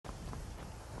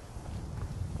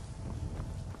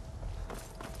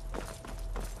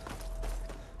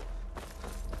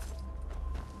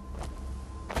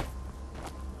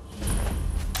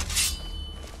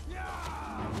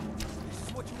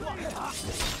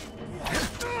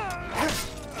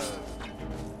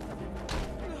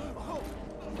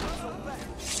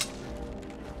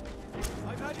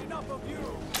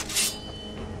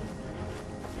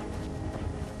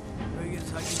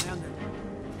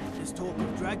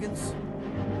shenanigans?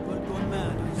 What gone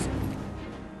mad, I say?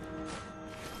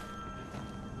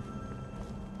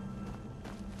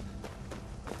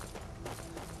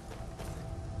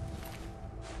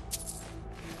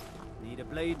 Need a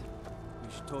blade?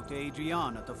 We should talk to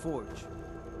Adrian at the forge.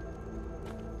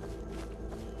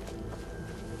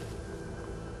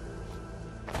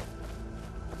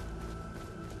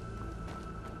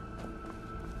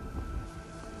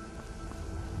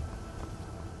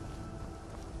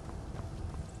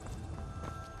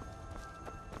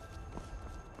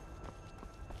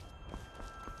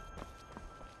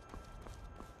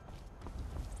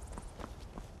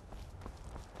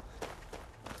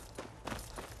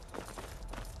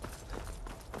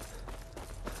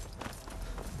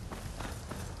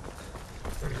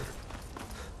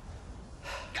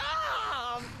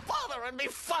 Me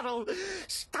funnel!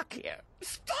 Stuck here!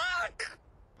 Stuck!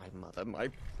 My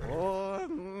poor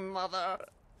mother.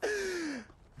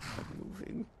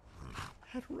 Moving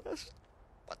at rest,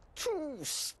 but too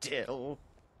still.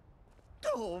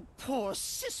 Oh, poor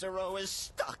Cicero is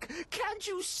stuck. Can't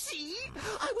you see?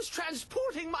 I was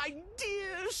transporting my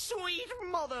dear, sweet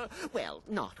mother. Well,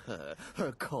 not her.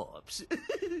 Her corpse.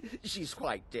 She's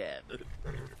quite dead.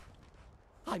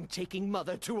 I'm taking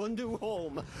Mother to a new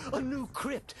home, a new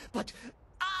crypt, but...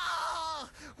 Ah!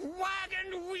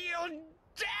 Wagon wheel!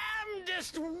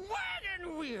 Damnedest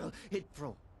wagon wheel! It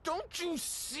broke. Don't you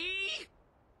see?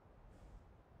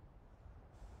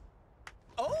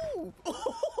 Oh!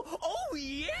 Oh,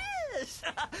 yes!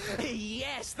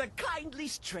 Yes, the kindly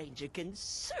stranger can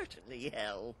certainly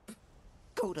help.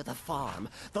 Go to the farm,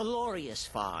 the Lorius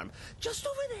farm, just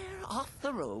over there, off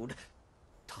the road.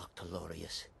 Talk to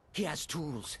Lorius. He has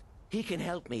tools. He can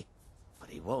help me. But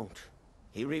he won't.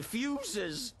 He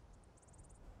refuses.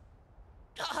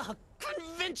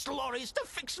 Convince Lorius to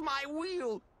fix my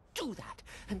wheel. Do that,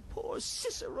 and poor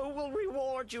Cicero will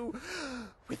reward you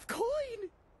with coin.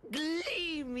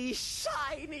 Gleamy,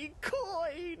 shiny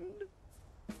coin.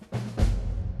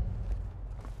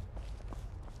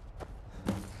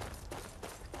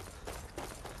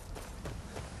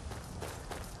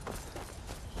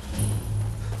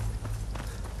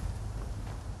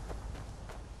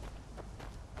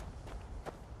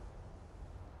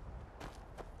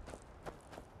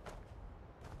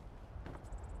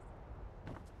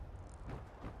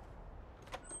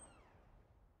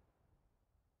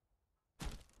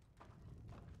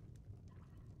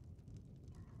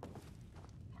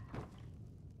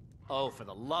 Oh, for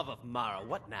the love of Mara,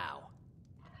 what now?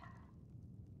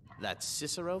 That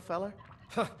Cicero feller?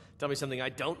 Huh, tell me something I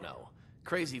don't know.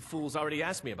 Crazy fool's already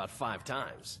asked me about 5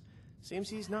 times. Seems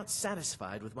he's not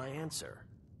satisfied with my answer.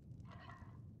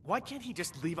 Why can't he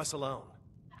just leave us alone?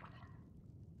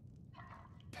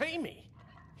 Pay me?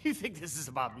 You think this is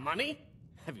about money?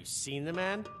 Have you seen the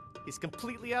man? He's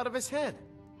completely out of his head.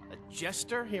 A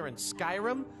jester here in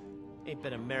Skyrim? Ain't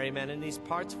been a merry man in these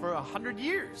parts for 100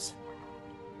 years.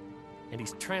 And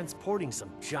he's transporting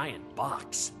some giant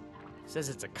box. Says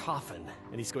it's a coffin,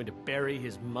 and he's going to bury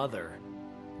his mother.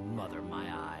 Mother, my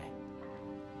eye.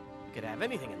 You could have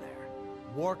anything in there.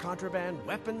 War contraband,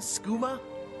 weapons, skooma.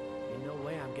 Ain't no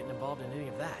way I'm getting involved in any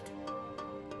of that.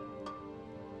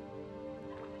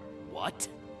 What?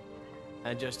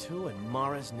 And just who in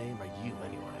Mara's name are you,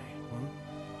 anyway? Hmm?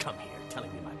 Come here,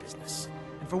 telling me my business.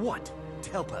 And for what?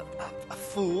 To help a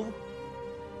fool?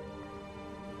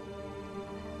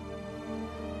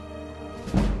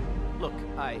 Look,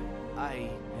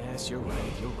 Yes, you're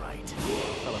right.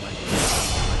 Fella might be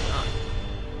not.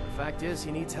 The fact is,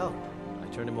 he needs help. I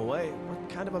turned him away. What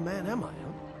kind of a man am I,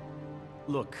 huh?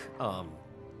 Look,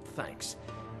 thanks.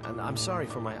 And I'm sorry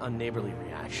for my unneighborly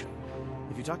reaction.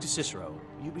 If you talk to Cicero,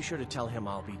 you be sure to tell him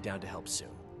I'll be down to help soon.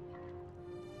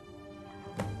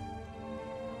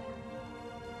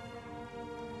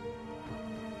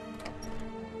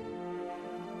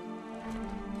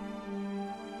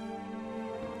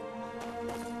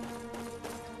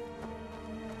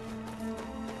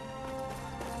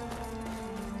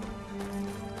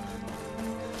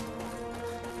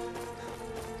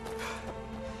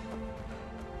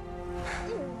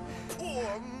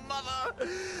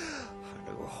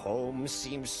 Home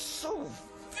seems so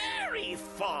very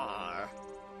far.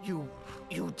 You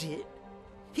did?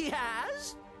 He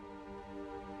has?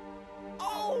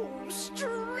 Oh,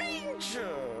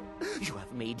 stranger! You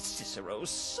have made Cicero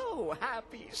so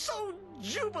happy, so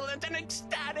jubilant and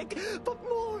ecstatic, but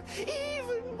more,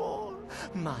 even more,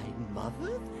 my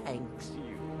mother thanks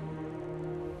you.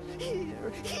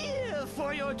 Here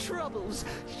for your troubles,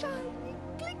 shiny,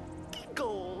 clicky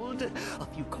gold. A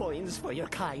few coins for your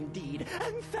kind deed,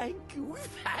 and thank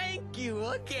you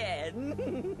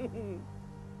again.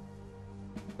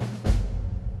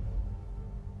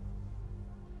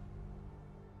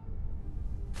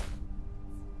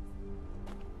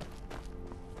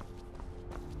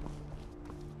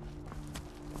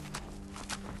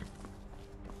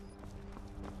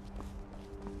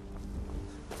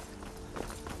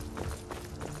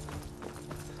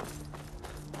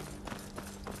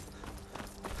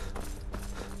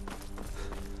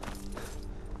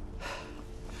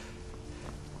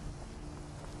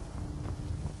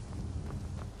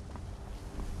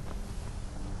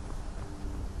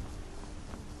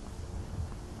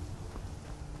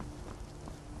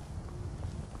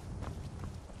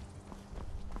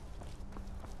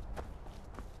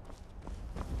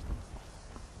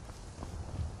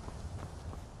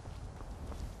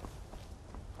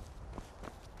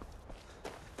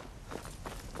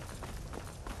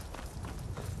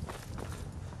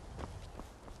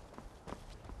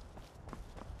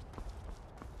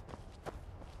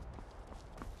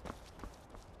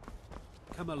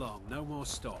 Come along, no more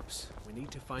stops. We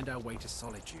need to find our way to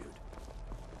Solitude.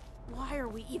 Why are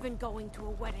we even going to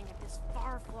a wedding at this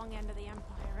far-flung end of the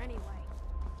Empire anyway?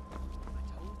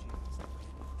 I told you it's the way.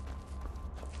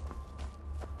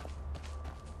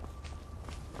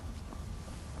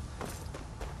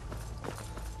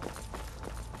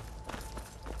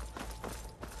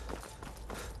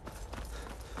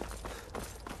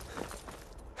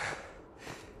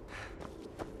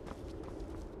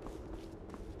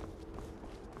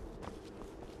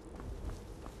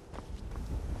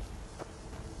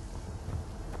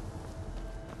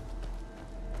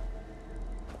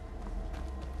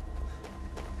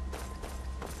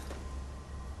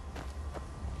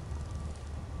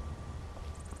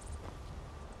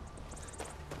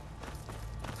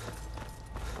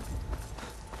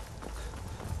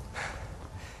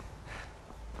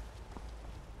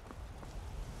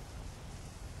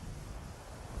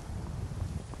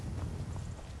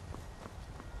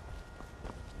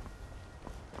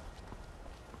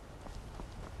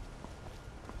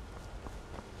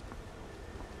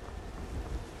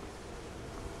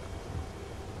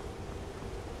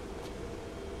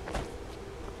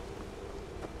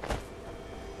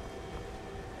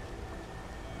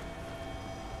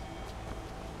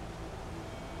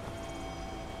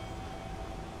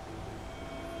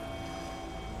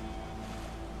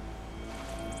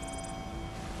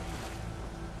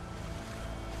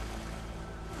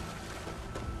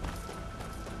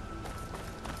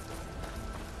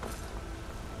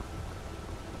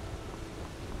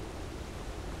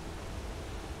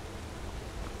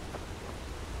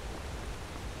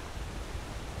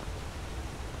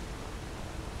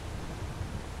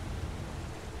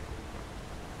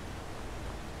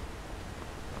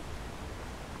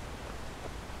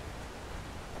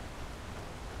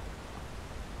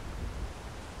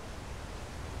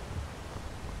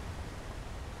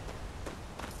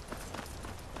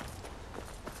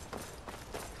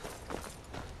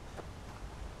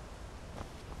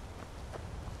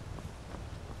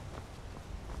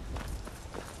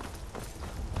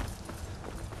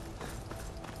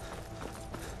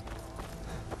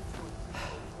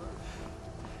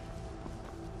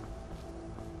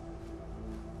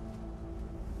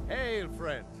 Hail,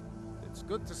 friend. It's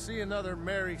good to see another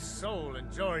merry soul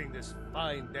enjoying this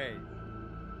fine day.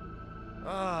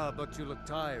 Ah, but you look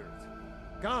tired.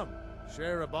 Come,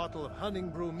 share a bottle of honey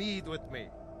brew mead with me.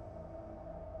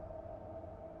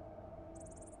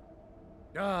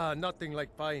 Ah, nothing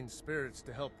like fine spirits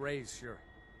to help raise your...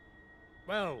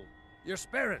 well, your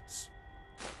spirits.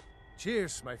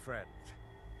 Cheers, my friend.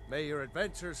 May your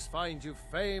adventures find you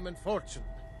fame and fortune.